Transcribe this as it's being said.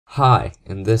Hi,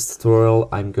 in this tutorial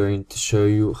I'm going to show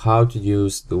you how to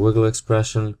use the wiggle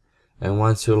expression, and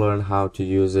once you learn how to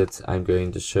use it, I'm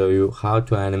going to show you how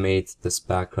to animate this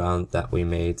background that we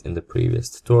made in the previous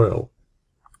tutorial.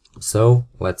 So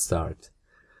let's start.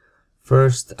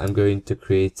 First I'm going to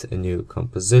create a new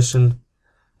composition,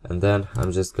 and then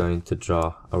I'm just going to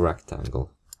draw a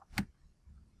rectangle.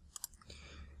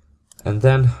 And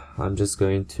then I'm just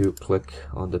going to click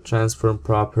on the transform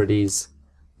properties,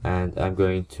 and I'm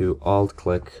going to alt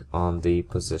click on the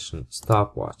position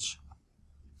stopwatch.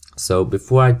 So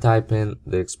before I type in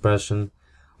the expression,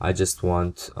 I just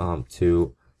want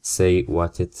to say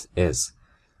what it is.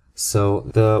 So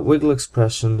the wiggle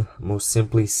expression, most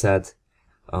simply said,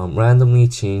 randomly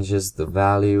changes the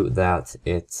value that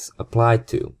it's applied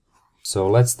to. So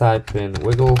let's type in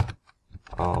wiggle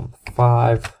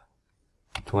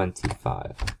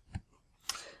 525.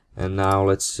 And now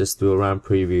let's just do a run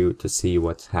preview to see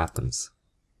what happens.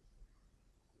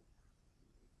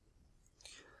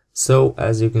 So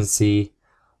as you can see,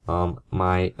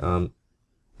 my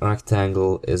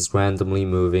rectangle is randomly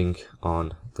moving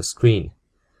on the screen.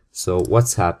 So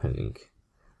what's happening?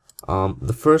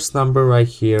 The first number right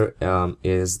here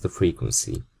is the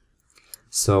frequency.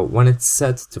 So when it's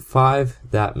set to 5,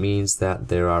 that means that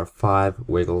there are 5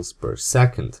 wiggles per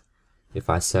second. If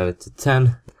I set it to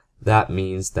 10, that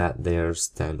means that there's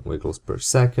 10 wiggles per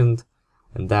second,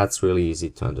 and that's really easy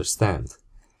to understand.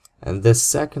 And this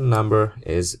second number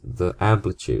is the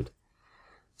amplitude.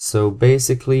 So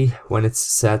basically, when it's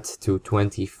set to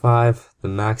 25, the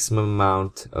maximum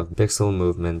amount of pixel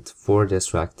movement for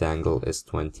this rectangle is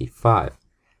 25.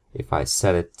 If I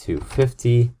set it to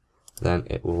 50, then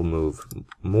it will move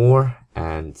more,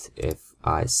 and if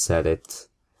I set it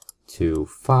to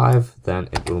 5, then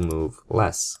it will move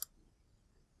less.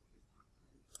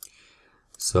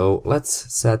 So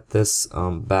let's set this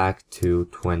back to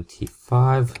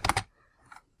 25,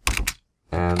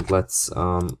 and let's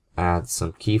add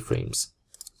some keyframes.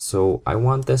 So I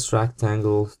want this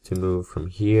rectangle to move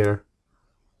from here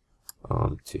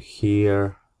to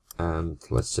here, and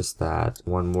let's just add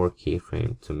one more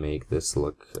keyframe to make this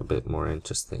look a bit more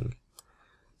interesting.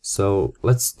 So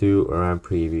let's do a run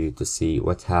preview to see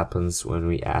what happens when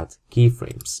we add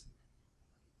keyframes.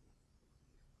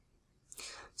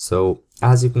 So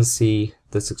as you can see,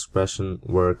 this expression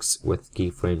works with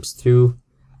keyframes too,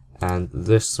 and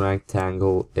this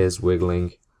rectangle is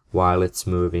wiggling while it's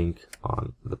moving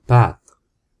on the path.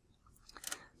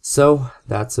 So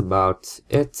that's about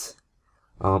it.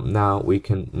 Now we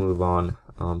can move on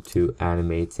to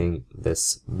animating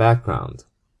this background.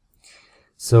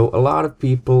 So a lot of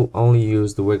people only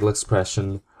use the wiggle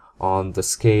expression on the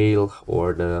scale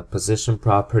or the position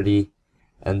property,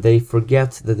 and they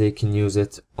forget that they can use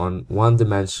it on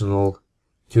one-dimensional,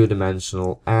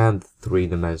 two-dimensional, and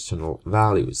three-dimensional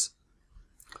values.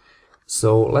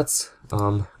 So let's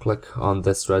click on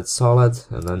this red solid,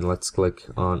 and then let's click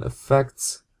on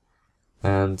Effects,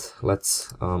 and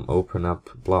let's open up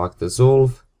Block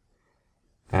Dissolve,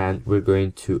 and we're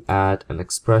going to add an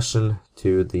expression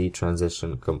to the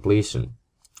transition completion.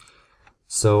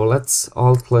 So let's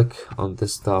alt-click on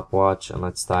this stopwatch, and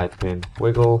let's type in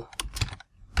wiggle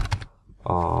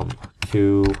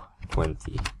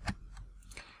 220,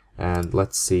 and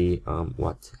let's see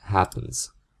what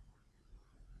happens.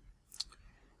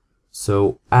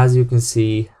 So as you can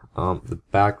see, the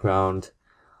background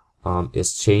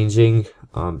is changing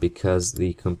because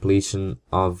the completion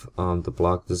of the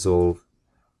block dissolve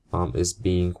is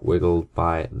being wiggled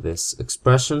by this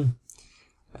expression,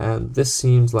 and this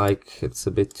seems like it's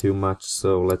a bit too much,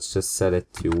 so let's just set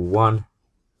it to 1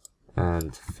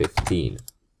 and 15.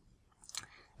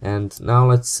 And now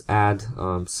let's add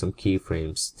some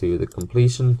keyframes to the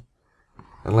completion,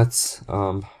 and let's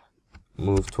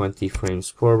move 20 frames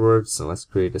forwards, and let's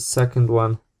create a second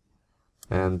one,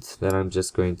 and then I'm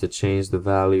just going to change the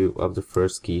value of the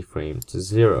first keyframe to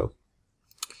 0.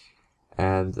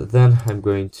 And then I'm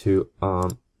going to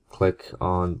click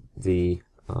on the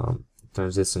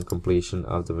transition completion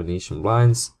of the Venetian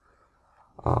blinds.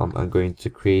 I'm going to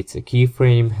create a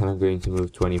keyframe, and I'm going to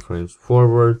move 20 frames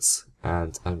forwards,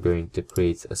 and I'm going to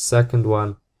create a second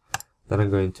one. Then I'm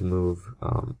going to move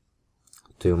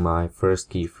to my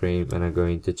first keyframe, and I'm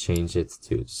going to change it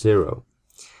to 0.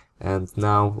 And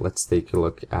now let's take a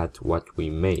look at what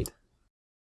we made.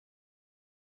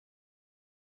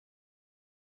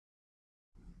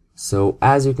 So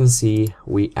as you can see,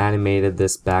 we animated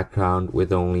this background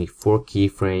with only 4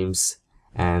 keyframes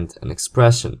and an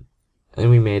expression, and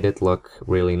we made it look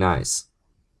really nice.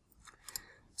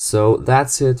 So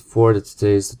that's it for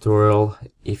today's tutorial.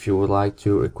 If you would like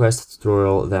to request a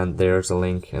tutorial, then there's a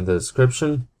link in the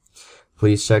description.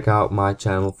 Please check out my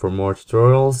channel for more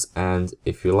tutorials, and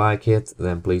if you like it,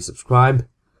 then please subscribe.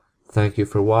 Thank you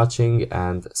for watching,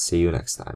 and see you next time.